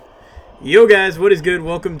Yo guys, what is good?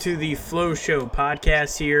 Welcome to the Flow Show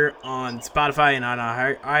podcast here on Spotify and on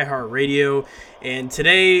iHeartRadio. And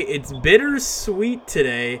today it's bittersweet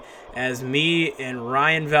today as me and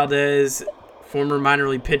Ryan Valdes, former minor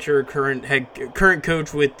league pitcher, current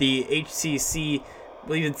coach with the HCC, I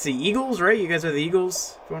believe it's the Eagles, right? You guys are the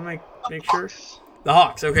Eagles. If you want to make sure. The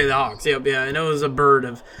Hawks. Okay, the Hawks. Yep, yeah. I know it was a bird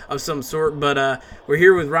of some sort, but we're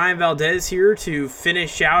here with Ryan Valdes here to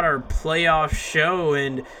finish out our playoff show.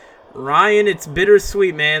 And Ryan, it's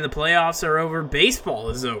bittersweet, man. The playoffs are over. Baseball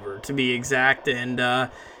is over, to be exact. And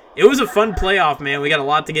it was a fun playoff, man. We got a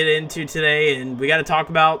lot to get into today, and we got to talk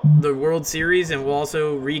about the World Series, and we'll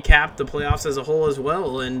also recap the playoffs as a whole as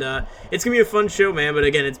well. And it's going to be a fun show, man. But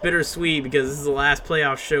again, it's bittersweet because this is the last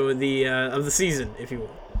playoff show of the season, if you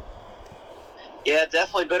will. Yeah,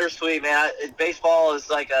 definitely bittersweet, man. Baseball is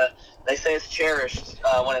they say it's cherished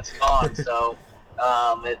when it's gone. So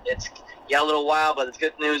it's a little while, but the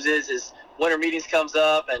good news is winter meetings comes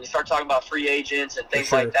up and you start talking about free agents and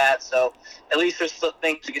things like that. So at least there's still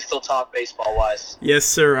things you can still talk baseball wise. Yes,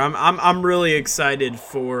 sir. I'm really excited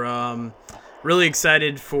for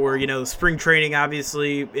spring training,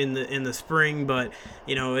 obviously in the spring, but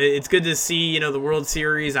it's good to see the World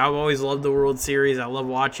Series. I've always loved the World Series. I love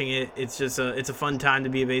watching it. It's just it's a fun time to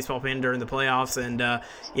be a baseball fan during the playoffs, and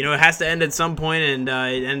it has to end at some point, and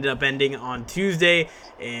it ended up ending on Tuesday.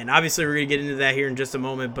 And obviously we're gonna get into that here in just a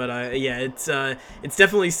moment, but it's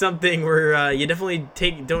definitely something where you definitely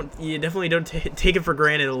don't take it for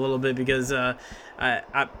granted a little bit because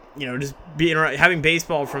just having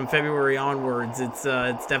baseball from February onwards, it's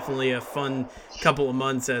definitely a fun couple of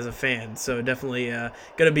months as a fan. So definitely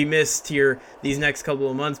gonna be missed here these next couple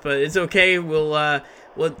of months, but it's okay. We'll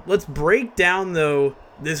let's break down though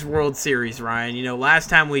this World Series, Ryan.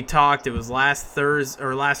 Last time we talked, it was last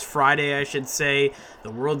Friday, I should say.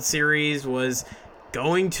 The World Series was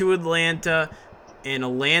going to Atlanta, and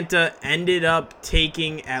Atlanta ended up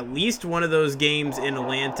taking at least one of those games in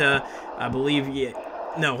Atlanta. I believe,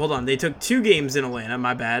 no, hold on. They took two games in Atlanta.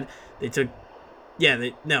 My bad.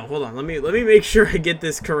 Hold on. Let me make sure I get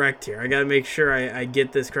this correct here. I got to make sure I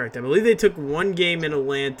get this correct. I believe they took one game in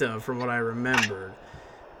Atlanta from what I remembered.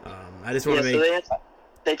 I just want to make... So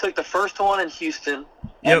they took the first one in Houston,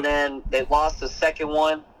 and then they lost the second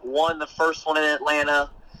one, won the first one in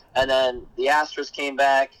Atlanta, and then the Astros came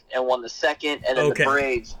back and won the second, and then the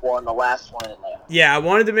Braves won the last one in Atlanta. Yeah, I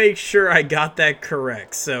wanted to make sure I got that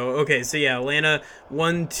correct. So Atlanta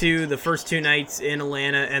won the first two nights in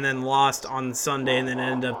Atlanta and then lost on Sunday and then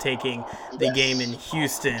ended up taking the game in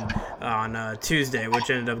Houston on Tuesday, which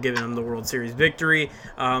ended up giving them the World Series victory.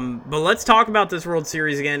 But let's talk about this World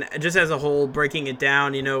Series again, just as a whole, breaking it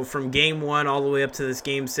down, from Game 1 all the way up to this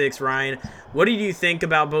Game 6, Ryan. What did you think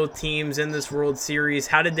about both teams in this World Series?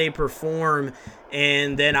 How did they perform?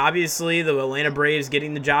 And then, obviously, the Atlanta Braves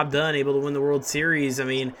getting the job done, able to win the World Series. I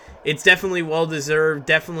mean, it's definitely well-deserved,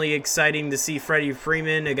 definitely exciting to see Freddie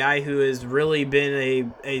Freeman, a guy who has really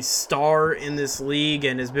been a star in this league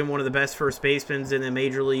and has been one of the best first basemen in the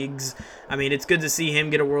major leagues. I mean, it's good to see him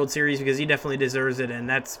get a World Series because he definitely deserves it, and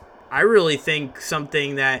that's, I really think,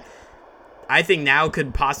 something that I think now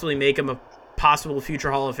could possibly make him a possible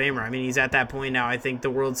future Hall of Famer. I mean, he's at that point now. I think the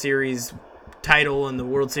World Series title and the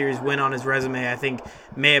World Series win on his resume, I think,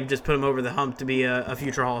 may have just put him over the hump to be a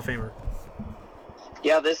future Hall of Famer.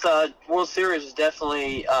 Yeah, this World Series is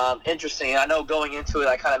definitely interesting. I know going into it,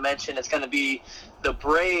 I kind of mentioned it's going to be the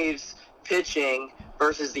Braves pitching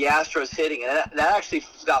versus the Astros hitting, and that actually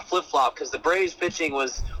got flip-flopped because the Braves pitching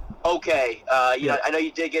was okay. I know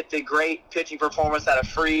you did get the great pitching performance out of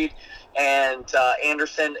Fried and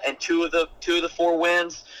Anderson, and two of the four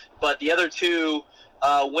wins, but the other two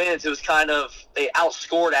wins, it was kind of, they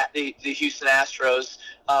outscored at the Houston Astros.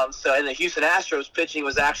 And the Houston Astros pitching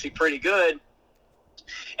was actually pretty good.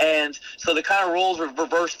 And so the kind of roles were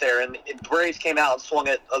reversed there, and the Braves came out and swung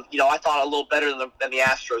it, I thought a little better than the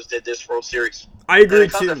Astros did this World Series. I agree,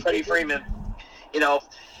 too. To Freddie Freeman,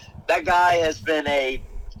 that guy has been a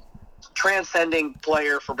transcending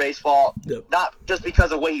player for baseball, not just because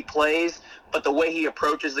of the way he plays, but the way he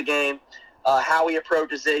approaches the game. How he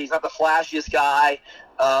approaches it. He's not the flashiest guy,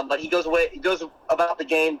 but he goes about the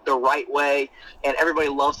game the right way, and everybody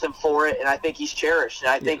loves him for it. And I think he's cherished. And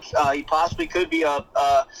I think he possibly could be a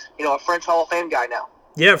French Hall of Fame guy now.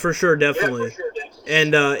 Yeah, for sure, definitely.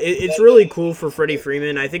 And it's really cool for Freddie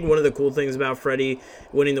Freeman. I think one of the cool things about Freddie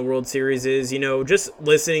winning the World Series is, just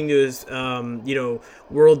listening to his,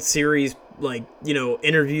 World Series like,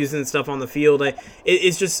 interviews and stuff on the field.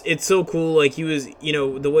 It's so cool. Like, he was,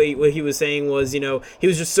 the way what he was saying was, he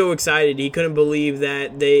was just so excited. He couldn't believe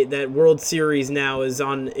that that World Series now is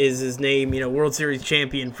his name, World Series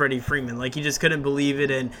champion Freddie Freeman. Like, he just couldn't believe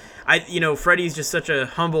it. And Freddie's just such a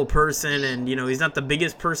humble person, and he's not the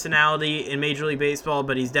biggest personality in Major League Baseball,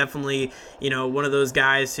 but he's definitely one of those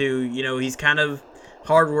guys who he's kind of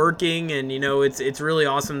hardworking, and it's really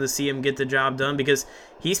awesome to see him get the job done, because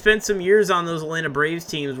he spent some years on those Atlanta Braves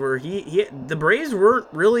teams where the Braves weren't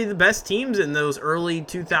really the best teams in those early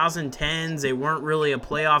 2010s. They weren't really a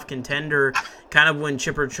playoff contender, kind of when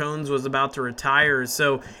Chipper Jones was about to retire.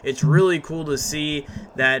 So it's really cool to see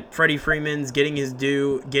that Freddie Freeman's getting his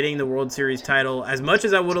due, getting the World Series title. As much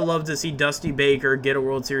as I would have loved to see Dusty Baker get a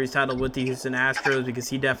World Series title with the Houston Astros, because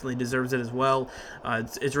he definitely deserves it as well.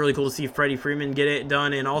 It's really cool to see Freddie Freeman get it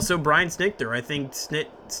done, and also Brian Snitker. I think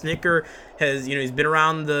Snitker has, he's been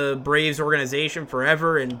around the Braves organization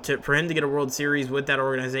forever, and for him to get a World Series with that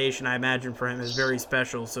organization, I imagine for him is very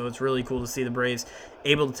special. So it's really cool to see the Braves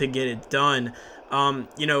able to get it done.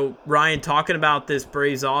 Ryan, talking about this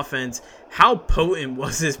Braves offense, how potent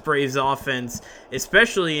was this Braves offense,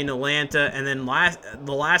 especially in Atlanta, and then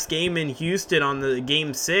the last game in Houston on the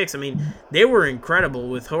Game 6? I mean, they were incredible,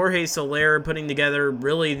 with Jorge Soler putting together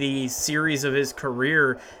really the series of his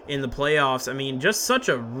career in the playoffs. I mean, just such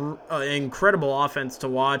an incredible offense to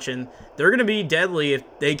watch, and they're going to be deadly if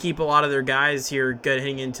they keep a lot of their guys here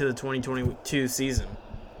getting into the 2022 season.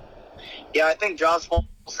 Yeah, I think John Smoltz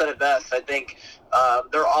said it best. I think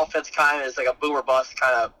their offense kind of is like a boom or bust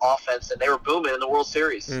kind of offense, and they were booming in the World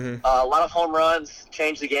Series. Mm-hmm. A lot of home runs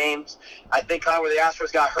changed the games. I think kind of where the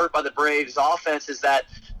Astros got hurt by the Braves' offense is that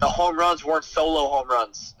the home runs weren't solo home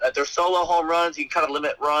runs. If they're solo home runs, you can kind of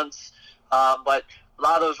limit runs, but a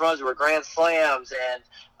lot of those runs were grand slams, and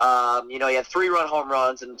you had 3-run home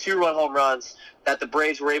runs and 2-run home runs that the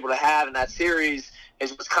Braves were able to have in that series. Is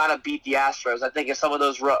what's kind of beat the Astros. I think if some of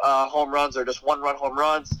those home runs are just 1-run home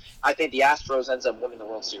runs, I think the Astros ends up winning the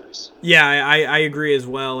World Series. Yeah, I agree as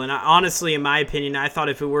well. And honestly, in my opinion, I thought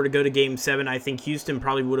if it were to go to Game 7, I think Houston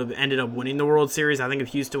probably would have ended up winning the World Series. I think if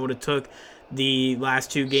Houston would have took the last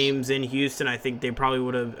 2 games in Houston, I think they probably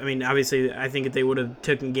would have. I mean, obviously, I think if they would have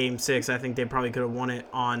taken Game 6, I think they probably could have won it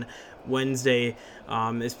on Wednesday.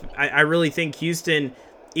 I really think Houston,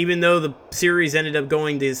 even though the series ended up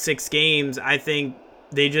going to 6 games, I think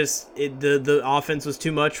the offense was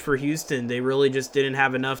too much for Houston. They really just didn't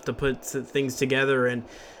have enough to put things together, and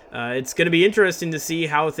it's going to be interesting to see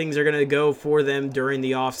how things are going to go for them during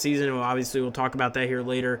the offseason. Well, obviously, we'll talk about that here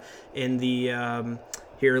later in the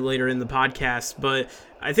podcast. But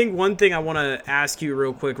I think one thing I want to ask you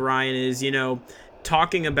real quick, Ryan, is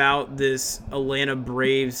talking about this Atlanta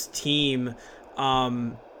Braves team.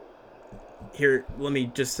 Here, let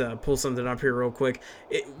me just pull something up here real quick.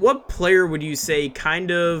 What player would you say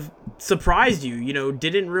kind of surprised you?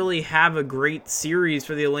 Didn't really have a great series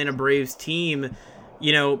for the Atlanta Braves team.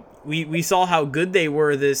 We saw how good they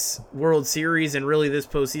were this World Series and really this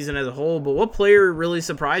postseason as a whole. But what player really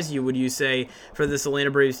surprised you, would you say, for this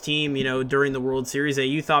Atlanta Braves team, during the World Series that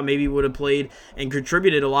you thought maybe would have played and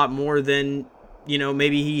contributed a lot more than,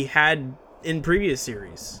 maybe he had in previous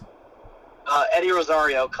series? Eddie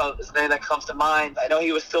Rosario is the name that comes to mind. I know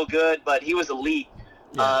he was still good, but he was elite.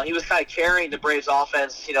 Yeah. He was kind of carrying the Braves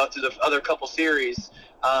offense, through the other couple series.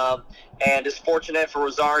 And it's fortunate for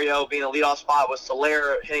Rosario being a leadoff spot with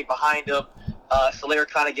Soler hitting behind him. Soler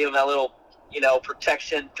kind of gave him that little,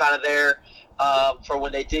 protection kind of there for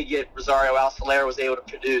when they did get Rosario out. Soler was able to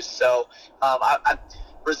produce. So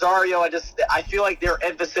Rosario, I feel like their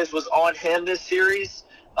emphasis was on him this series.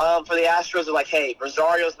 For the Astros, they're like, hey,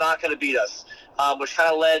 Rosario's not going to beat us, which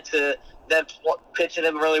kind of led to them pitching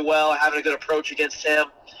him really well, having a good approach against him.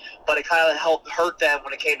 But it kind of helped hurt them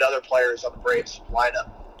when it came to other players on the Braves lineup.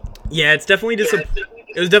 Yeah, it's definitely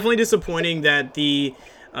it was definitely disappointing that the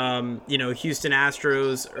Houston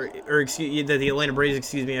Astros, that the Atlanta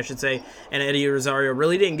Braves, I should say, and Eddie Rosario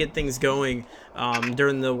really didn't get things going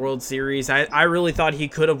during the World Series. I really thought he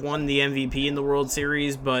could have won the MVP in the World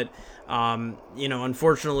Series, but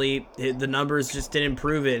unfortunately, the numbers just didn't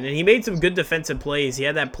prove it. And he made some good defensive plays. He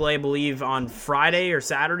had that play, I believe, on Friday or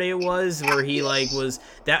Saturday it was, where he was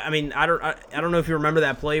that. I mean, I don't know if you remember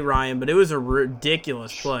that play, Ryan, but it was a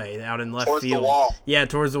ridiculous play out in left field. Towards the wall. Yeah,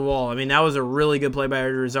 towards the wall. I mean, that was a really good play by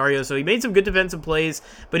Rosario. So he made some good defensive plays,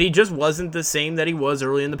 but he just wasn't the same that he was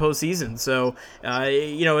early in the postseason. So,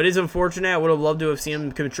 it is unfortunate. I would have loved to have seen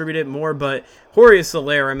him contribute it more, but Jorge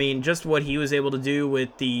Soler, I mean, just what he was able to do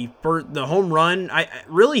with the home run,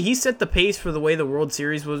 he set the pace for the way the World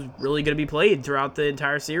Series was really going to be played throughout the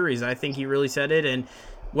entire series. I think he really set it, and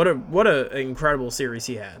What a incredible series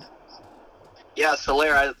he had. Yeah,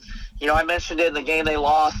 Soler, I mentioned it in the game they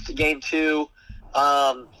lost, game 2.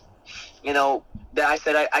 That I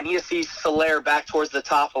said I need to see Soler back towards the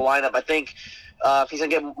top of the lineup. I think if he's going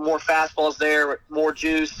to get more fastballs there, more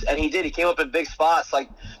juice, and he did. He came up in big spots, like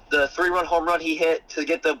the 3-run home run he hit to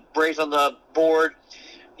get the Braves on the board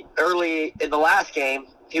early in the last game.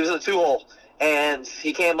 He was in the 2-hole, and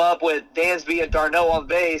he came up with Dansby and Darno on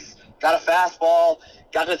base, got a fastball,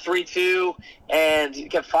 got to 3-2, and he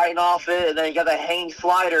kept fighting off it, and then he got that hanging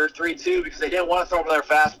slider 3-2 because they didn't want to throw him their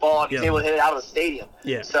fastball, and he was able to hit it out of the stadium.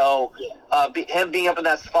 Yeah. So him being up in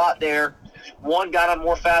that spot there, one, got him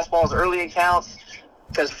more fastballs early in counts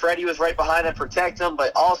because Freddie was right behind him to protect him,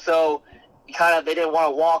 but also they didn't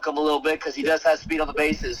want to walk him a little bit because he does have speed on the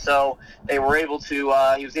bases, so they were able to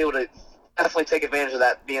he was able to definitely take advantage of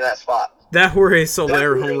that, being in that spot. That Jorge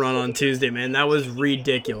Soler home run on Tuesday, man, that was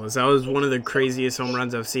ridiculous. That was one of the craziest home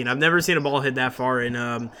runs I've seen. I've never seen a ball hit that far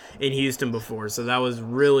in Houston before, so that was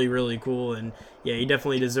really, really cool. And yeah, he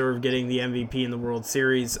definitely deserved getting the MVP in the World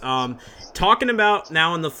Series. Talking about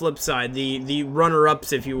now on the flip side, the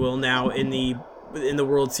runner-ups, if you will, now in the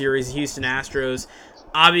World Series, Houston Astros.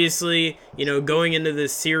 Obviously, going into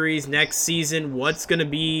this series next season, what's going to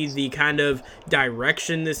be the kind of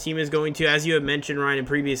direction this team is going to? As you have mentioned, Ryan, in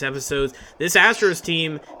previous episodes, this Astros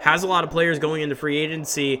team has a lot of players going into free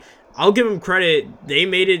agency. I'll give them credit. They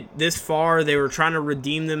made it this far. They were trying to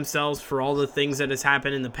redeem themselves for all the things that has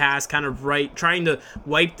happened in the past, trying to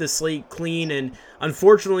wipe the slate clean, and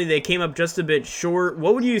unfortunately they came up just a bit short.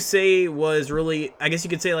 What would you say was really, I guess you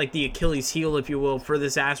could say, like the Achilles heel, if you will, for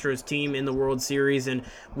this Astros team in the World Series, and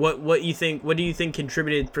what do you think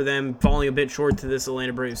contributed for them falling a bit short to this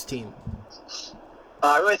Atlanta Braves team?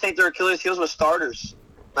 I really think their Achilles heels were starters.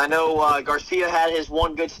 I know Garcia had his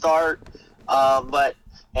one good start, but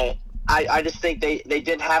I just think they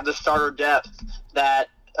didn't have the starter depth that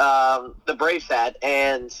the Braves had.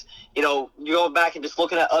 And, you going back and just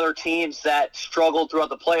looking at other teams that struggled throughout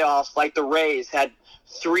the playoffs, like the Rays had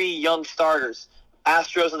 3 young starters.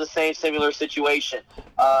 Astros in the same similar situation.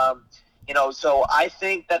 So I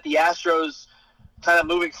think that the Astros kind of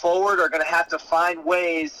moving forward are going to have to find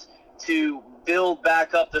ways to build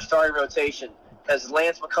back up the starting rotation because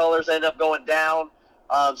Lance McCullers ended up going down.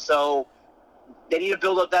 So they need to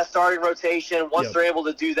build up that starting rotation. Once they're able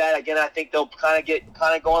to do that, again, I think they'll kind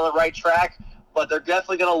of go on the right track. But they're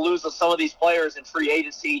definitely going to lose some of these players in free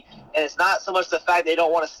agency. And it's not so much the fact they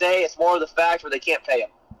don't want to stay; it's more of the fact where they can't pay them.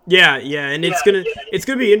 Yeah, and it's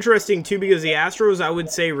gonna be interesting too because the Astros, I would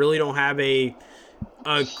say, really don't have a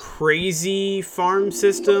crazy farm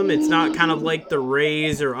system. It's not kind of like the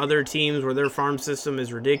Rays or other teams where their farm system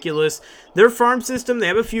is ridiculous. Their farm system, they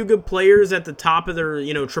have a few good players at the top of their,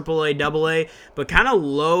 AAA, AA, but kind of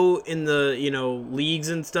low in the, leagues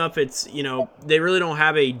and stuff. It's, they really don't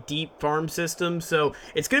have a deep farm system. So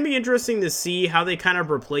it's going to be interesting to see how they kind of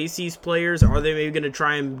replace these players. Are they maybe going to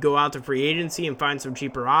try and go out to free agency and find some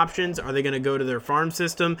cheaper options? Are they going to go to their farm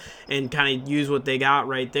system and kind of use what they got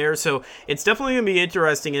right there? So it's definitely going to be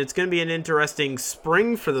interesting, and it's going to be an interesting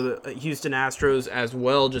spring for the Houston Astros as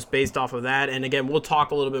well, just based off of that. And again, we'll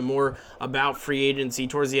talk a little bit more about free agency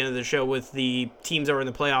towards the end of the show with the teams that are in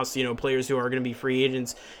the playoffs, players who are going to be free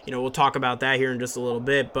agents. We'll talk about that here in just a little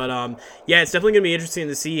bit. But yeah, it's definitely going to be interesting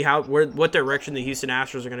to see what direction the Houston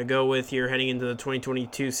Astros are going to go with here heading into the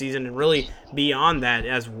 2022 season and really beyond that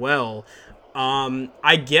as well.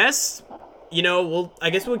 I guess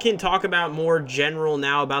we can talk about more general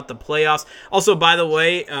now about the playoffs. Also, by the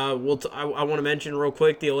way, I want to mention real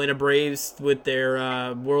quick the Atlanta Braves with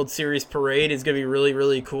their World Series parade is going to be really,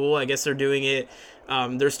 really cool. I guess they're doing it.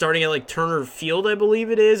 They're starting at like Turner Field, I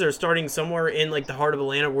believe it is, or starting somewhere in like the heart of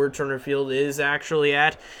Atlanta where Turner Field is actually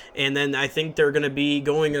at. And then I think they're going to be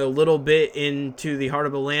going a little bit into the heart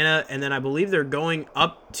of Atlanta. And then I believe they're going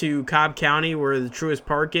up to Cobb County where the Truist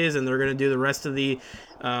Park is, and they're going to do the rest of the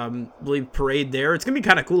parade there. It's gonna be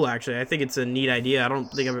kind of cool, actually. I think it's a neat idea. I don't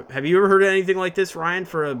think have you ever heard of anything like this, Ryan,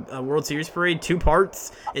 for a World Series parade? 2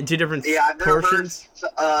 parts in 2 different portions.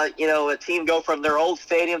 I've never heard a team go from their old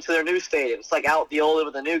stadium to their new stadium. It's like out the old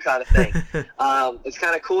with the new kind of thing. It's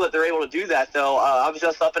kind of cool that they're able to do that, though. I was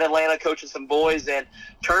just up in Atlanta coaching some boys, and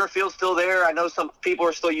Turner Field's still there. I know some people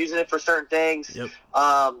are still using it for certain things. Yep.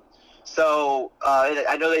 So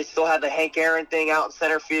I know they still have the Hank Aaron thing out in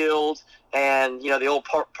center field. And, the old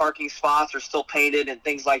parking spots are still painted and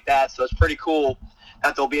things like that. So it's pretty cool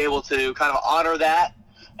that they'll be able to kind of honor that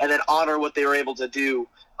and then honor what they were able to do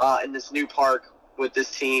in this new park with this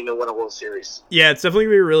team and win a World Series. Yeah, it's definitely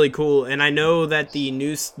going to be really cool. And I know that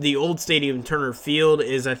the old stadium, Turner Field,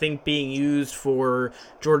 is, I think, being used for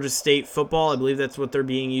Georgia State football. I believe that's what they're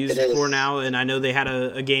being used for now. And I know they had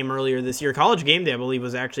a game earlier this year. College Game Day, I believe,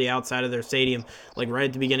 was actually outside of their stadium, like right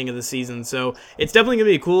at the beginning of the season. So it's definitely going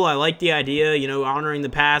to be cool. I like the idea, honoring the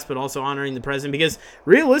past, but also honoring the present. Because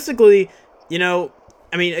realistically,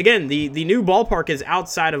 I mean, again, the new ballpark is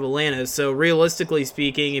outside of Atlanta, so realistically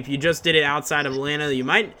speaking, if you just did it outside of Atlanta, you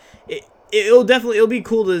might it'll be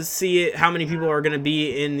cool to see how many people are going to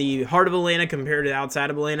be in the heart of Atlanta compared to outside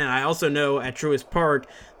of Atlanta. And I also know at Truist Park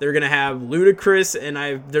they're going to have Ludacris,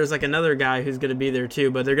 and there's like another guy who's going to be there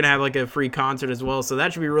too, but they're going to have like a free concert as well. So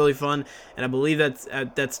that should be really fun, and I believe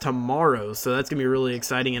that's tomorrow. So that's going to be really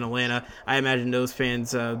exciting in Atlanta. I imagine those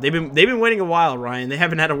fans they've been waiting a while, Ryan. They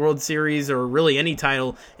haven't had a World Series or really any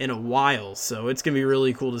title in a while, so it's going to be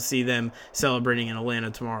really cool to see them celebrating in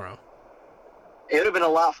Atlanta tomorrow. It would have been a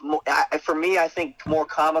lot more, for me. I think more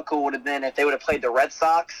comical would have been if they would have played the Red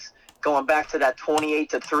Sox, going back to that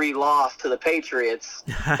 28-3 loss to the Patriots.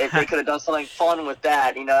 If they could have done something fun with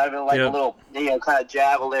that, that'd have been like a little, kind of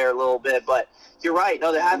jabble there a little bit. But you're right.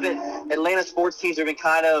 No, there have been Atlanta sports teams have been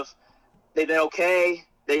they've been okay.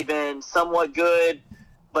 They've been somewhat good,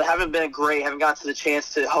 but haven't been great. Haven't gotten to the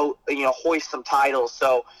chance to hoist some titles.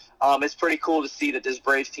 So it's pretty cool to see that this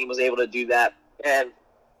Braves team was able to do that. And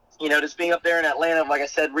just being up there in Atlanta, like I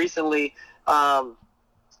said recently, the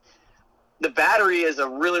Battery is a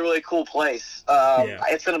really, really cool place.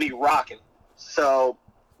 It's going to be rocking. So,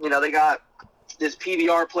 they got this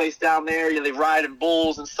PBR place down there. They ride in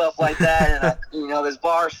bulls and stuff like that. And, this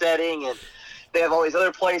bar setting. And they have all these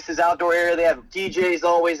other places, outdoor area. They have DJs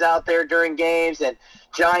always out there during games. And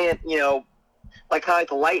giant, like kind of like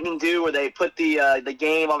the Lightning do, where they put the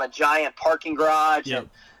game on a giant parking garage. Yep. And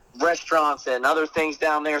restaurants and other things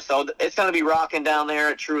down there. So it's going to be rocking down there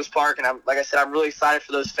at Truist Park. And like I said, I'm really excited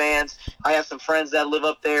for those fans. I have some friends that live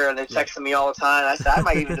up there, and they're texting me all the time. And I said, I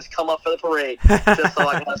might even just come up for the parade just so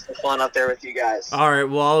I can have some fun up there with you guys. All right.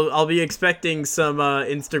 Well, I'll be expecting some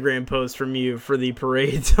Instagram posts from you for the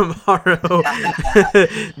parade tomorrow.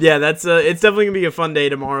 Yeah, it's definitely going to be a fun day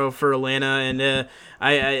tomorrow for Atlanta. And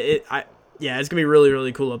yeah, it's gonna be really,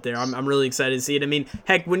 really cool up there. I'm really excited to see it. I mean,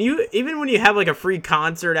 heck, when you have like a free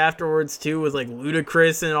concert afterwards too, with like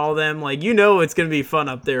Ludacris and all them, like it's gonna be fun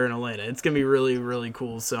up there in Atlanta. It's gonna be really, really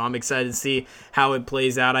cool. So I'm excited to see how it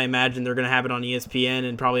plays out. I imagine they're gonna have it on ESPN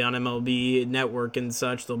and probably on MLB Network and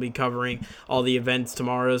such. They'll be covering all the events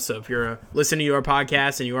tomorrow. So if you're listening to our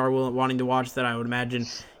podcast and you are wanting to watch that, I would imagine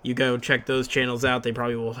you go check those channels out. They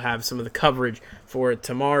probably will have some of the coverage for it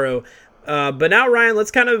tomorrow. But now, Ryan,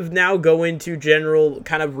 let's kind of now go into general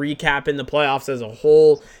kind of recap in the playoffs as a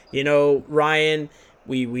whole. Ryan,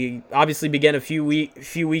 we obviously began a few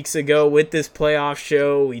weeks ago with this playoff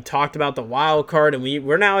show. We talked about the wild card, and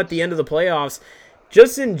we're now at the end of the playoffs.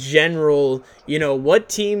 Just in general, what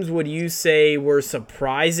teams would you say were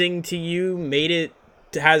surprising to you, made it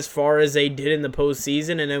as far as they did in the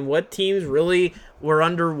postseason, and then what teams really were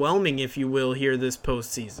underwhelming, if you will, here this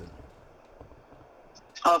postseason?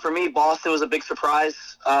 For me, Boston was a big surprise.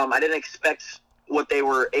 I didn't expect what they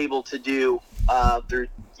were able to do through,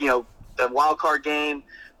 the wild card game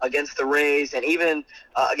against the Rays and even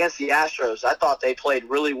against the Astros. I thought they played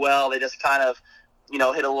really well. They just kind of, hit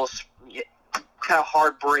a little kind of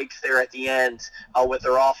hard breaks there at the end with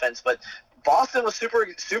their offense. But Boston was super,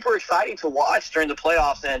 super exciting to watch during the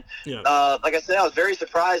playoffs. And like I said, I was very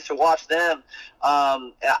surprised to watch them.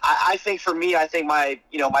 I think for me, my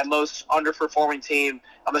most underperforming team,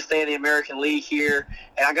 I'm going to stay in the American League here,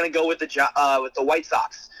 and I'm going to go with the White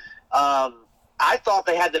Sox. I thought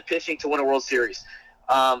they had the pitching to win a World Series.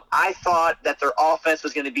 I thought that their offense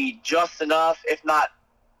was going to be just enough, if not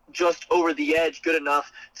just over the edge, good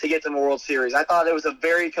enough to get them a World Series. I thought it was a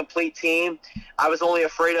very complete team. I was only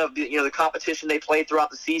afraid of the competition they played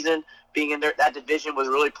throughout the season. Being in that division was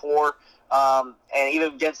really poor, and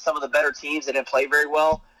even against some of the better teams, they didn't play very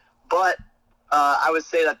well. But I would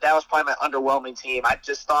say that was probably my underwhelming team. I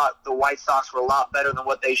just thought the White Sox were a lot better than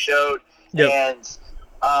what they showed. Yep. And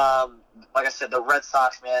like I said, the Red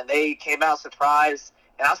Sox, man, they came out surprised,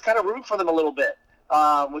 and I was kind of rooting for them a little bit.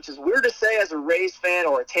 Which is weird to say as a Rays fan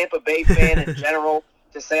or a Tampa Bay fan in general,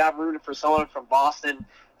 to say I'm rooting for someone from Boston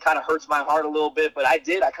kind of hurts my heart a little bit. But I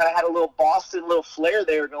did. I kind of had a little Boston, little flair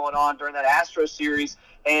there going on during that Astros series.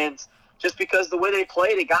 And just because the way they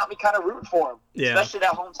played, it got me kind of rooting for them. Yeah. Especially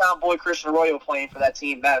that hometown boy, Christian Arroyo, playing for that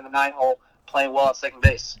team, batting the 9-hole, playing well at second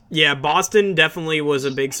base. Yeah, Boston definitely was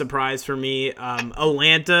a big surprise for me.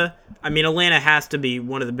 Atlanta has to be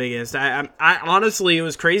one of the biggest. I honestly, it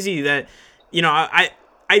was crazy that,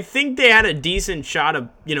 I I think they had a decent shot of,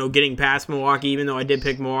 getting past Milwaukee, even though I did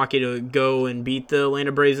pick Milwaukee to go and beat the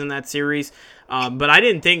Atlanta Braves in that series. But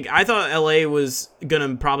I thought LA was going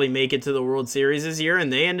to probably make it to the World Series this year,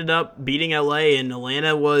 and they ended up beating LA, and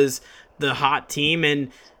Atlanta was the hot team.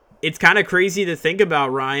 And it's kind of crazy to think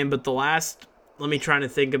about, Ryan, but let me try to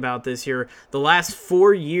think about this here. The last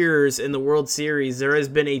 4 years in the World Series, there has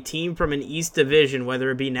been a team from an East Division, whether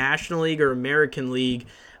it be National League or American League,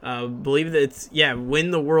 believe that win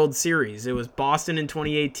the World Series. It was Boston in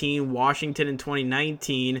 2018, Washington in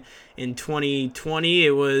 2019. In 2020, it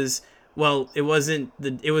was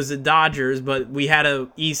the Dodgers, but we had a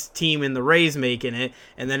East team in the Rays making it.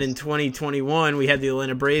 And then in 2021, we had the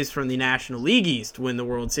Atlanta Braves from the National League East win the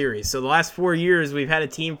World Series. So the last 4 years, we've had a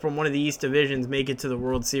team from one of the East divisions make it to the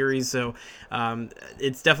World Series. So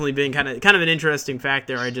it's definitely been kind of an interesting fact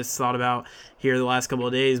there I just thought about here the last couple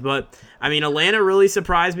of days. But, I mean, Atlanta really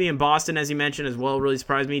surprised me, and Boston, as you mentioned, as well, really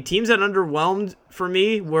surprised me. Teams that underwhelmed for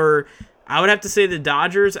me were, I would have to say, the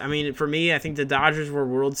Dodgers. I mean, for me, I think the Dodgers were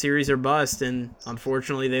World Series or bust, and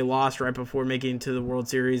unfortunately they lost right before making it to the World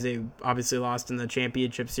Series. They obviously lost in the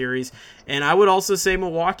championship series. And I would also say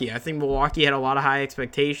Milwaukee. I think Milwaukee had a lot of high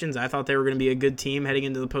expectations. I thought they were going to be a good team heading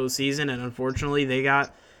into the postseason, and unfortunately they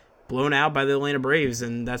got blown out by the Atlanta Braves,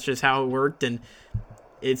 and that's just how it worked. And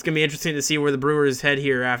it's going to be interesting to see where the Brewers head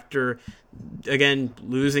here after, again,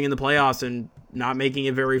 losing in the playoffs and not making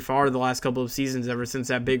it very far the last couple of seasons ever since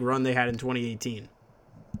that big run they had in 2018.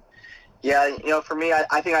 Yeah, for me,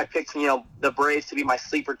 I think I picked, the Braves to be my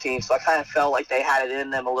sleeper team, so I kind of felt like they had it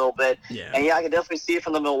in them a little bit. Yeah. And, I can definitely see it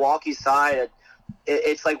from the Milwaukee side.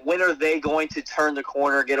 It's like, when are they going to turn the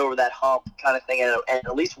corner, get over that hump kind of thing, and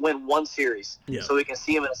at least win one series so we can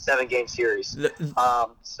see them in a 7-game series.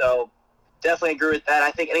 So definitely agree with that. I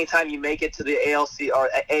think anytime you make it to the AL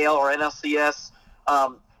or NLCS,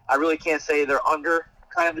 I really can't say they're under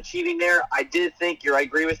kind of achieving there. I did think I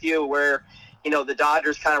agree with you where, the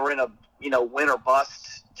Dodgers kind of were in a, win or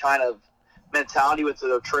bust kind of mentality with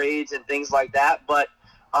their trades and things like that. But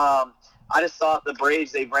I just thought the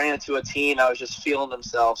Braves, they ran into a team that was just feeling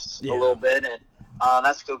themselves a little bit. And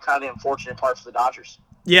that's kind of the unfortunate part for the Dodgers.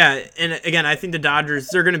 Yeah, and again, I think the Dodgers,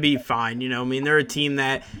 they're going to be fine. I mean, they're a team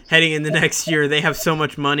that heading in the next year, they have so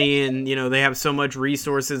much money and, they have so much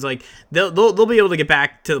resources. Like, they'll be able to get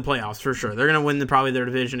back to the playoffs for sure. They're going to win probably their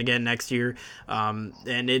division again next year. And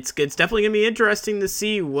it's definitely going to be interesting to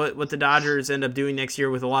see what the Dodgers end up doing next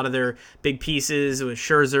year with a lot of their big pieces, with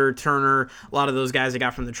Scherzer, Turner, a lot of those guys they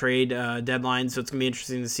got from the trade deadline. So it's going to be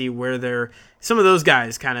interesting to see where some of those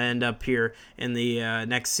guys kind of end up here in the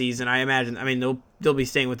next season. I imagine, they'll be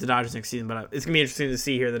staying with the Dodgers next season, but it's going to be interesting to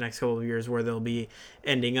see here the next couple of years where they'll be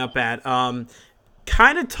ending up at.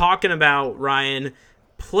 Kind of talking about, Ryan,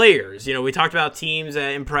 players. We talked about teams that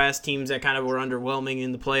impressed, teams that kind of were underwhelming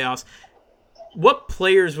in the playoffs. What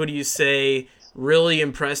players would you say really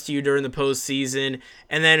impressed you during the postseason?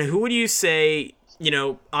 And then who would you say,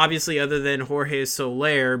 obviously other than Jorge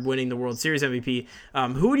Soler winning the World Series MVP,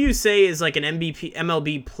 who would you say is like an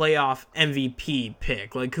MLB playoff MVP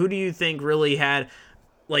pick? Like, who do you think really had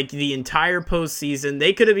like the entire postseason?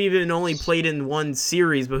 They could have even only played in one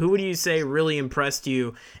series, but who would you say really impressed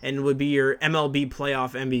you and would be your MLB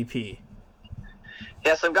playoff MVP?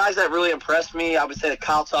 Yeah, some guys that really impressed me, I would say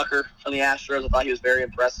Kyle Tucker from the Astros. I thought he was very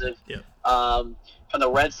impressive. Yeah. From the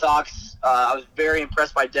Red Sox, I was very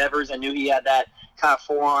impressed by Devers. I knew he had that kind of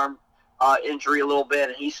forearm injury a little bit,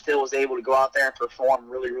 and he still was able to go out there and perform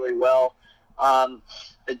really, really well.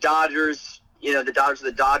 The Dodgers, the Dodgers are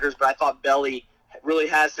the Dodgers, but I thought Belly really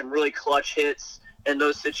has some really clutch hits in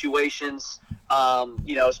those situations,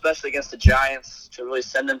 especially against the Giants to really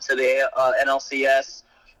send them to the NLCS.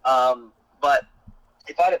 But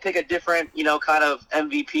if I had to pick a different, kind of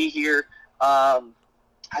MVP here,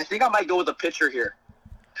 I think I might go with a pitcher here,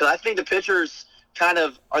 because I think the pitchers kind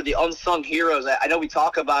of are the unsung heroes. I know we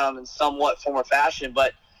talk about them in somewhat form or fashion,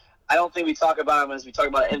 but I don't think we talk about them as we talk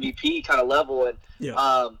about MVP kind of level. And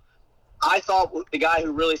I thought the guy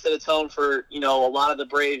who really set a tone for, a lot of the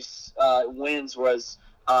Braves wins was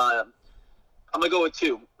I'm going to go with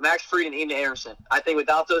two, Max Fried and Ian Anderson. I think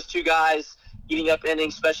without those two guys eating up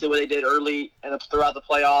innings, especially what they did early and throughout the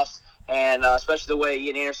playoffs, and especially the way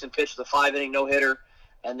Ian Anderson pitched the 5-inning no-hitter,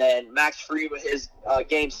 and then Max Fried with his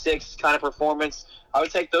Game 6 kind of performance, I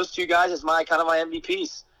would take those two guys as my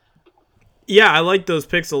MVPs. Yeah, I like those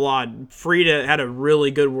picks a lot. Fried had a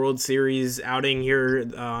really good World Series outing here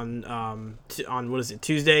on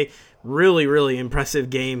Tuesday. Really, really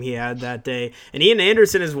impressive game he had that day. And Ian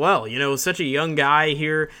Anderson as well. Such a young guy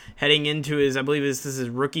here heading into his, I believe this is his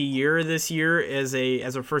rookie year this year as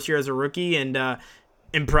a first year as a rookie. And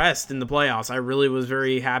impressed in the playoffs. I really was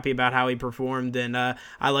very happy about how he performed, and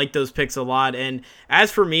I like those picks a lot. And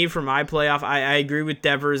as for me, for my playoff, I agree with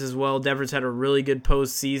Devers as well. Devers had a really good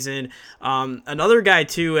postseason. Another guy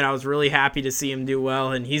too, and I was really happy to see him do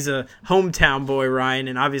well, and he's a hometown boy, Ryan,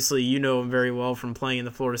 and obviously you know him very well from playing in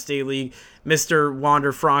the Florida State League. Mr.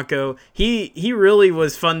 Wander Franco, he really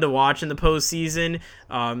was fun to watch in the postseason.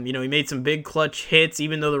 He made some big clutch hits,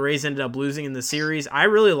 even though the Rays ended up losing in the series. I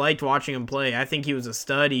really liked watching him play. I think he was a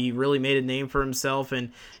stud. He really made a name for himself,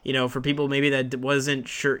 and for people maybe that wasn't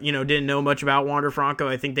sure, didn't know much about Wander Franco,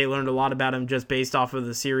 I think they learned a lot about him just based off of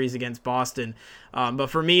the series against Boston. But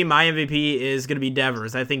for me, my MVP is going to be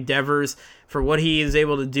Devers. I think Devers, for what he is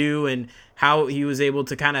able to do and how he was able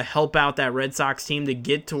to kind of help out that Red Sox team to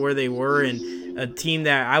get to where they were, and a team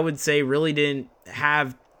that I would say really didn't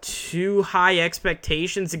have too high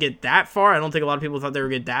expectations to get that far. I don't think a lot of people thought they would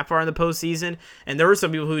get that far in the postseason, and there were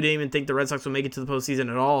some people who didn't even think the Red Sox would make it to the postseason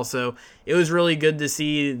at all. So it was really good to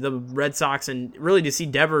see the Red Sox and really to see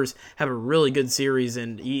Devers have a really good series,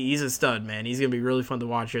 and he's a stud, man. He's going to be really fun to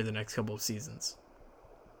watch here the next couple of seasons.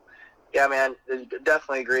 Yeah, man,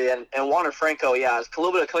 definitely agree. And Wander Franco, it's a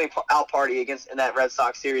little bit of coming out party in that Red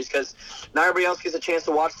Sox series because not everybody else gets a chance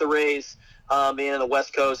to watch the Rays being in the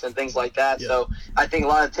West Coast and things like that. Yeah. So I think a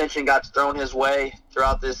lot of attention got thrown his way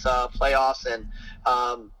throughout this playoffs. And,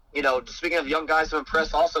 speaking of young guys who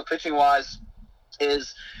impressed also pitching-wise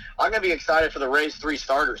is I'm going to be excited for the Rays' 3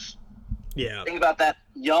 starters. Yeah. Think about that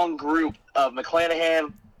young group of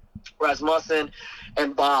McClanahan, Rasmussen,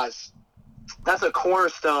 and Boz. That's a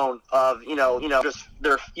cornerstone of, just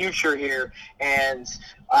their future here. And,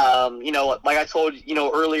 like I told,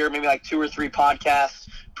 earlier, maybe like 2 or 3 podcasts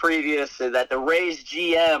previous, that the Rays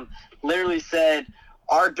GM literally said,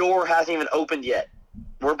 our door hasn't even opened yet.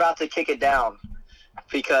 We're about to kick it down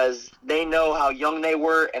because they know how young they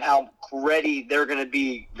were and how ready they're going to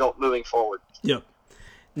be moving forward. Yep.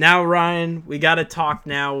 Now, Ryan, we got to talk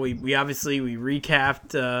now. We obviously recapped,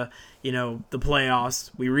 the playoffs.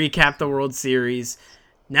 We recapped the World Series.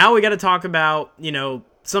 Now we got to talk about,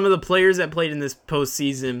 some of the players that played in this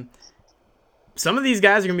postseason. Some of these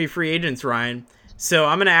guys are going to be free agents, Ryan. So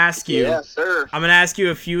I'm going to ask you. Yeah, sir. I'm going to ask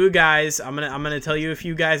you a few guys. I'm going to tell you a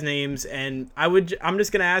few guys' names, and I'm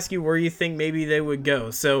just going to ask you where you think maybe they would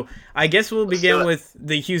go. So I guess we'll begin with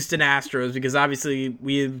the Houston Astros because obviously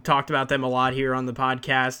we've talked about them a lot here on the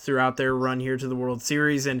podcast throughout their run here to the World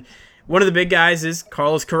Series, and one of the big guys is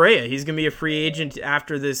Carlos Correa. He's going to be a free agent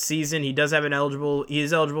after this season. He is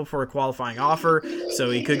eligible for a qualifying offer, so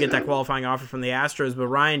he could get that qualifying offer from the Astros. But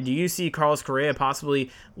Ryan, do you see Carlos Correa possibly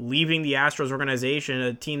leaving the Astros organization,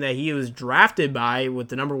 a team that he was drafted by with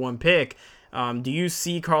the number 1 pick? Do you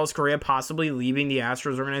see Carlos Correa possibly leaving the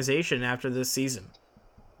Astros organization after this season?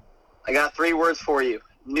 I got 3 words for you.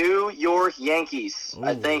 New York Yankees. Ooh.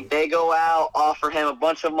 I think they go out, offer him a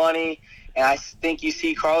bunch of money, and I think you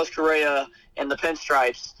see Carlos Correa in the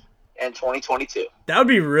pinstripes in 2022. That would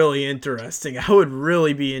be really interesting. I would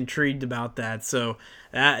really be intrigued about that. So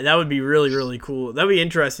that would be really, really cool. That would be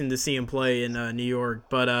interesting to see him play in New York.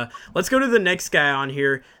 But let's go to the next guy on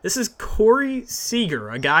here. This is Corey Seager,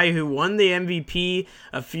 a guy who won the MVP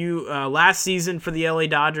last season for the LA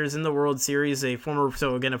Dodgers in the World Series. A former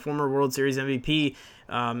World Series MVP.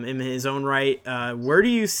 In his own right. Where do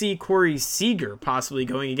you see Corey Seager possibly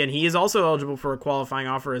going? Again, he is also eligible for a qualifying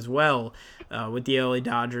offer as well with the LA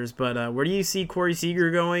Dodgers. But where do you see Corey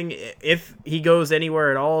Seager going, if he goes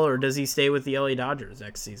anywhere at all, or does he stay with the LA Dodgers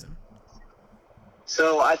next season?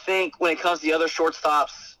 So I think when it comes to the other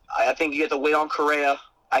shortstops, I think you get to wait on Correa.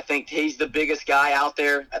 I think he's the biggest guy out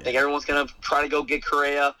there. I think everyone's going to try to go get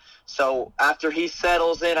Correa. So after he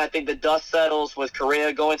settles in, I think the dust settles with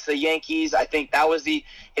Correa going to the Yankees. I think that was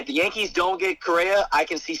if the Yankees don't get Correa, I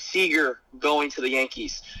can see Seager going to the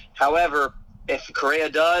Yankees. However, if Correa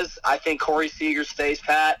does, I think Corey Seager stays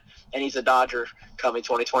pat, and he's a Dodger coming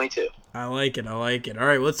 2022. I like it. All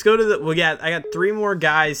right, let's go to I got 3 more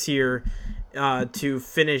guys here to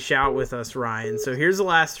finish out with us, Ryan. So here's the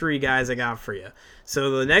last 3 guys I got for you.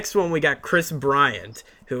 So the next one, we got Chris Bryant,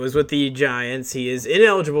 who was with the Giants. He is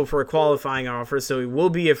ineligible for a qualifying offer, so he will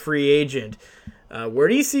be a free agent. Where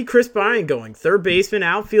do you see Chris Bryant going? Third baseman,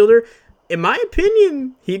 outfielder? In my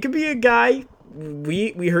opinion, he could be a guy.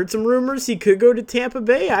 We heard some rumors he could go to Tampa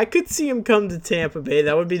Bay. I could see him come to Tampa Bay.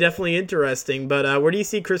 That would be definitely interesting. But where do you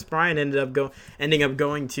see Chris Bryant ending up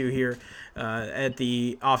going to here in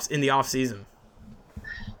the off season?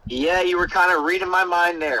 Yeah, you were kind of reading my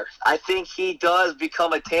mind there. I think he does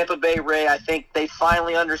become a Tampa Bay Ray. I think they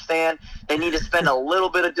finally understand they need to spend a little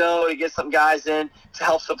bit of dough to get some guys in to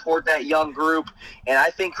help support that young group. And I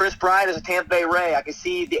think Chris Bryant is a Tampa Bay Ray. I can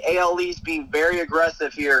see the AL East being very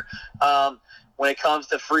aggressive here when it comes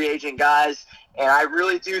to free agent guys. And I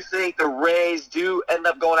really do think the Rays do end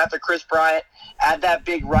up going after Chris Bryant, add that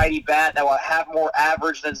big righty bat that will have more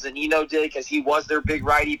average than Zunino did because he was their big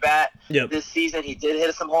righty bat. Yep. This season. He did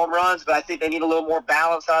hit some home runs, but I think they need a little more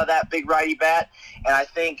balance out of that big righty bat. And I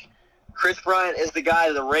think Chris Bryant is the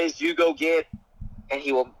guy the Rays do go get, and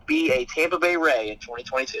he will be a Tampa Bay Ray in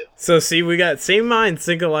 2022. So see, we got same mind,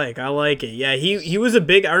 think alike. I like it. Yeah, he was a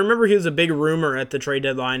big. I remember he was a big rumor at the trade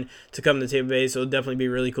deadline to come to Tampa Bay, so it'll definitely be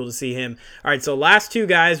really cool to see him. All right, so last two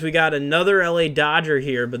guys, we got another LA Dodger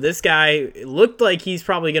here, but this guy looked like he's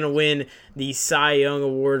probably going to win the Cy Young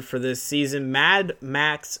Award for this season. Mad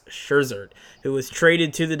Max Scherzer, who was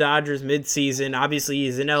traded to the Dodgers midseason. Obviously,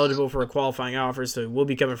 he's ineligible for a qualifying offer, so he will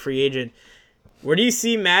become a free agent. Where do you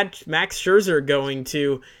see Max Scherzer going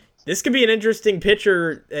to? This could be an interesting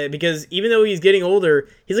pitcher because even though he's getting older,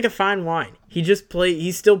 he's like a fine wine.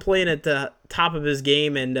 He's still playing at the top of his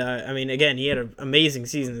game, and I mean, again, he had an amazing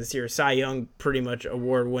season this year. Cy Young, pretty much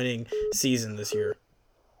award-winning season this year.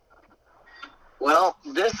 Well,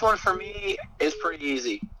 this one for me is pretty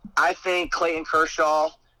easy. I think Clayton Kershaw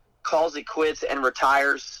calls it quits and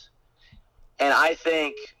retires, and I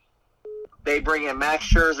think they bring in Max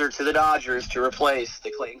Scherzer to the Dodgers to replace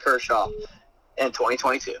the Clayton Kershaw in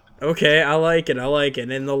 2022. Okay, I like it.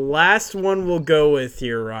 And the last one we'll go with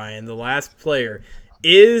here, Ryan, the last player,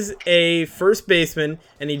 is a first baseman,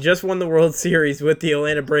 and he just won the World Series with the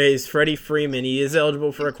Atlanta Braves, Freddie Freeman. He is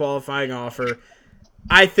eligible for a qualifying offer.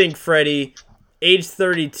 I think Freddie, age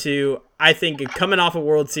 32, I think coming off a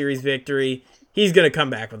World Series victory, he's going to come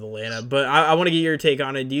back with Atlanta. But I want to get your take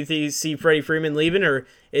on it. Do you see Freddie Freeman leaving, or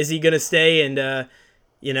is he going to stay and,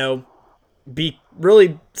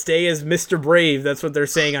 really stay as Mr. Brave? That's what they're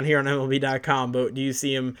saying on here on MLB.com. But do you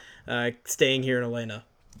see him staying here in Atlanta?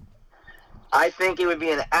 I think it would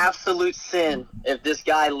be an absolute sin if this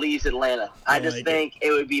guy leaves Atlanta. I just think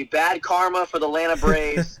it would be bad karma for the Atlanta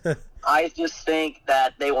Braves. I just think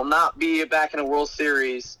that they will not be back in a World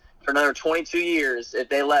Series for another 22 years if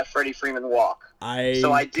they let Freddie Freeman walk.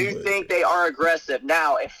 So I do think they are aggressive.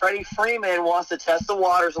 Now, if Freddie Freeman wants to test the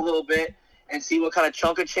waters a little bit and see what kind of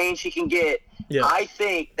chunk of change he can get, I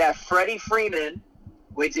think that Freddie Freeman,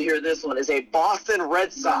 wait to hear this one, is a Boston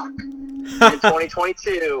Red Sox in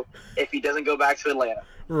 2022 if he doesn't go back to Atlanta.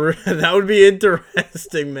 That would be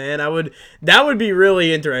interesting, man. That would be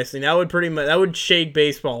really interesting. That would shake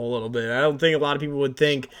baseball a little bit. I don't think a lot of people would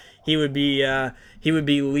think he would be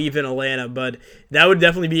leaving Atlanta, but that would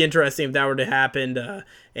definitely be interesting if that were to happen.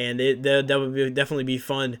 And that would definitely be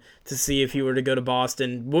fun to see if he were to go to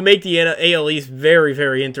Boston. We'll make the AL East very,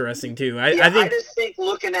 very interesting too. I just think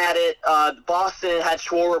looking at it, Boston had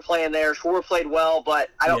Schwarber playing there. Schwarber played well,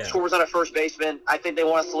 but Schwarber's not a first baseman. I think they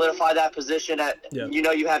want to solidify that position.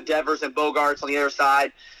 You have Devers and Bogarts on the other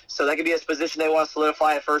side, so that could be a position they want to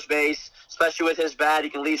solidify at first base. Especially with his bat, he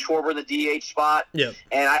can leave Schwarber in the DH spot. Yep.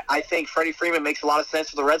 And I think Freddie Freeman makes a lot of sense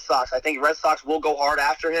for the Red Sox. I think Red Sox will go hard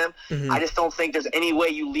after him. Mm-hmm. I just don't think there's any way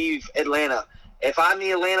you leave Atlanta. If I'm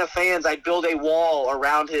the Atlanta fans, I'd build a wall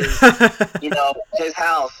around his, his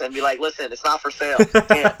house and be like, listen, it's not for sale.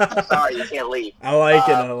 Sorry, you can't leave. I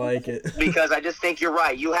like it. Because I just think you're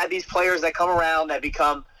right. You have these players that come around that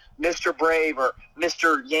become Mr. Brave or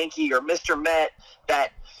Mr. Yankee or Mr. Met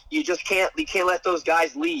that you can't let those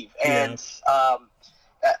guys leave. And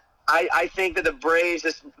I think that the Braves,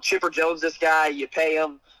 this Chipper Jones, this guy, you pay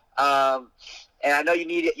him. And I know you're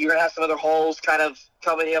going to have some other holes kind of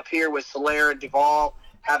coming up here with Soler and Duvall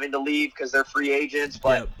having to leave because they're free agents.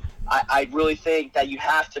 But I really think that you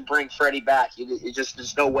have to bring Freddie back.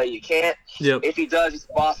 There's no way you can't. Yep. If he does, it's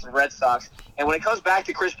the Boston Red Sox. And when it comes back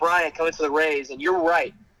to Chris Bryant coming to the Rays, and you're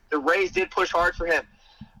right, the Rays did push hard for him.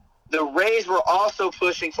 The Rays were also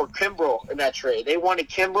pushing for Kimbrel in that trade. They wanted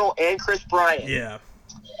Kimbrel and Chris Bryant. Yeah.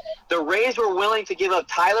 The Rays were willing to give up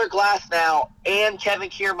Tyler Glasnow and Kevin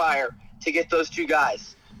Kiermaier to get those two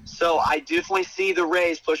guys. So I definitely see the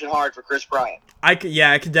Rays pushing hard for Chris Bryant. I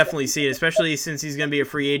could definitely see it, especially since he's going to be a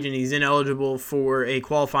free agent. He's ineligible for a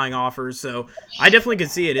qualifying offer, so I definitely could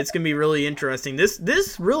see it. It's going to be really interesting.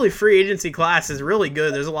 This really free agency class is really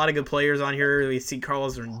good. There's a lot of good players on here. We see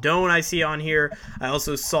Carlos Rendon I see on here. I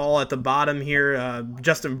also saw at the bottom here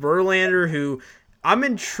Justin Verlander, who I'm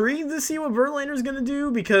intrigued to see what Verlander's going to do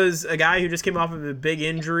because a guy who just came off of a big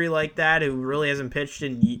injury like that, who really hasn't pitched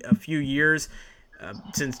in a few years,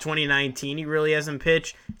 Since 2019, he really hasn't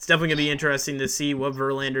pitched. It's definitely going to be interesting to see what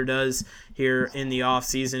Verlander does here in the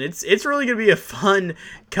offseason. It's really going to be a fun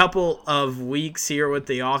couple of weeks here with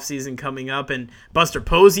the offseason coming up. And Buster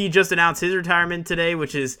Posey just announced his retirement today,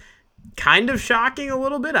 which is kind of shocking a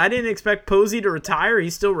little bit. I didn't expect Posey to retire.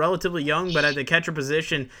 He's still relatively young, but at the catcher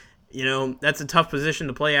position, that's a tough position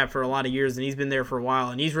to play at for a lot of years, and he's been there for a while,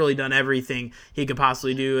 and he's really done everything he could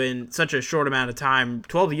possibly do in such a short amount of time.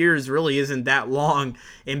 12 years really isn't that long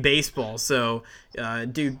in baseball, so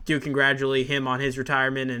do congratulate him on his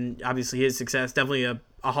retirement and obviously his success. Definitely a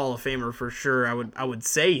Hall of Famer for sure. I would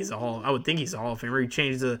say I would think he's a Hall of Famer. He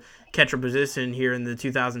changed the catcher position here in the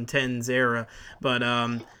 2010s era, but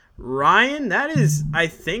Ryan, that is, I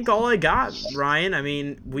think, all I got, Ryan. I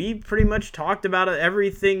mean, we pretty much talked about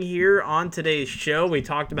everything here on today's show. We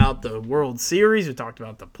talked about the World Series. We talked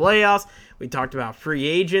about the playoffs. We talked about free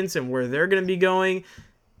agents and where they're going to be going.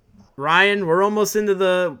 Ryan, we're almost into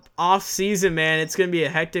the off season, man. It's going to be a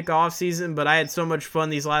hectic off season, but I had so much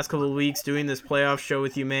fun these last couple of weeks doing this playoff show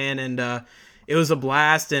with you, man, and it was a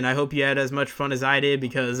blast, and I hope you had as much fun as I did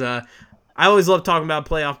because I always love talking about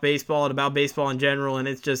playoff baseball and about baseball in general, and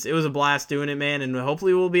it was a blast doing it, man, and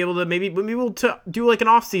hopefully we'll be able to maybe we'll do like an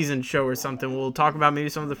off-season show or something. We'll talk about maybe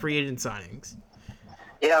some of the free agent signings.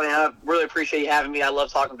 Yeah, I mean, I really appreciate you having me. I love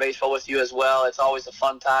talking baseball with you as well. It's always a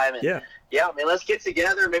fun time. And yeah, man, let's get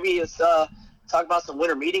together. Maybe let's talk about some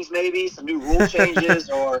winter meetings, maybe some new rule changes,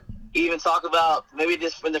 or even talk about maybe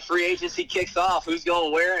just when the free agency kicks off, who's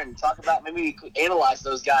going where, and talk about maybe we could analyze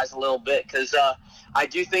those guys a little bit because I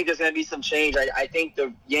do think there's going to be some change. I think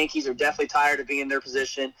the Yankees are definitely tired of being in their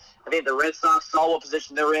position. I think the Red Sox saw what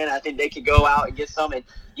position they're in. I think they could go out and get some. And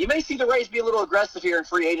you may see the Rays be a little aggressive here in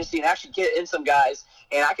free agency and actually get in some guys.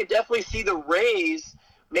 And I could definitely see the Rays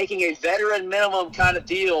making a veteran minimum kind of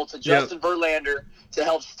deal to Justin Verlander to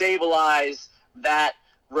help stabilize that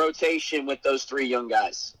rotation with those three young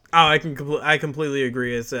guys. Oh, I completely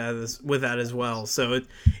agree with that as well. So,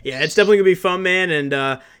 it's definitely going to be fun, man. And,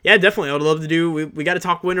 definitely, I would love to do – we got to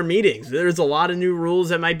talk winter meetings. There's a lot of new rules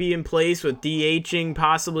that might be in place with DHing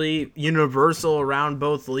possibly universal around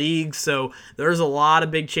both leagues. So, there's a lot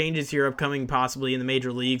of big changes here upcoming possibly in the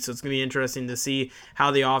major leagues. So, it's going to be interesting to see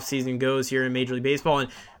how the offseason goes here in Major League Baseball.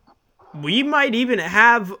 And we might even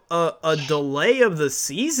have a delay of the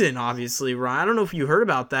season, obviously, Ryan. I don't know if you heard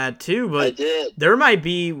about that too, but I did. It's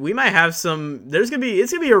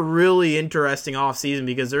gonna be a really interesting off season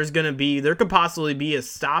because there could possibly be a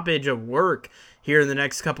stoppage of work here in the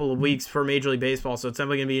next couple of weeks for Major League Baseball. So it's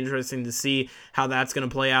definitely going to be interesting to see how that's going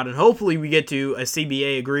to play out. And hopefully we get to a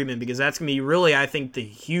CBA agreement because that's going to be really, I think, the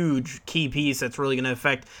huge key piece that's really going to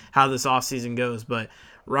affect how this offseason goes. But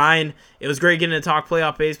Ryan, it was great getting to talk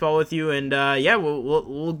playoff baseball with you, and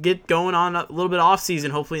we'll get going on a little bit off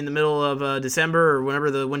season, hopefully in the middle of December or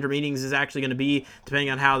whenever the winter meetings is actually going to be, depending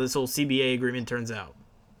on how this whole CBA agreement turns out.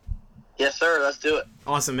 Yes, sir. Let's do it.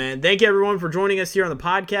 Awesome, man. Thank you, everyone, for joining us here on the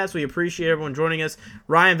podcast. We appreciate everyone joining us.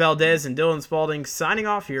 Ryan Valdes and Dylan Spalding signing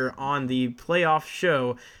off here on the playoff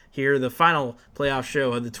show, the final playoff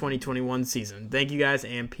show of the 2021 season. Thank you, guys,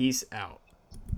 and peace out.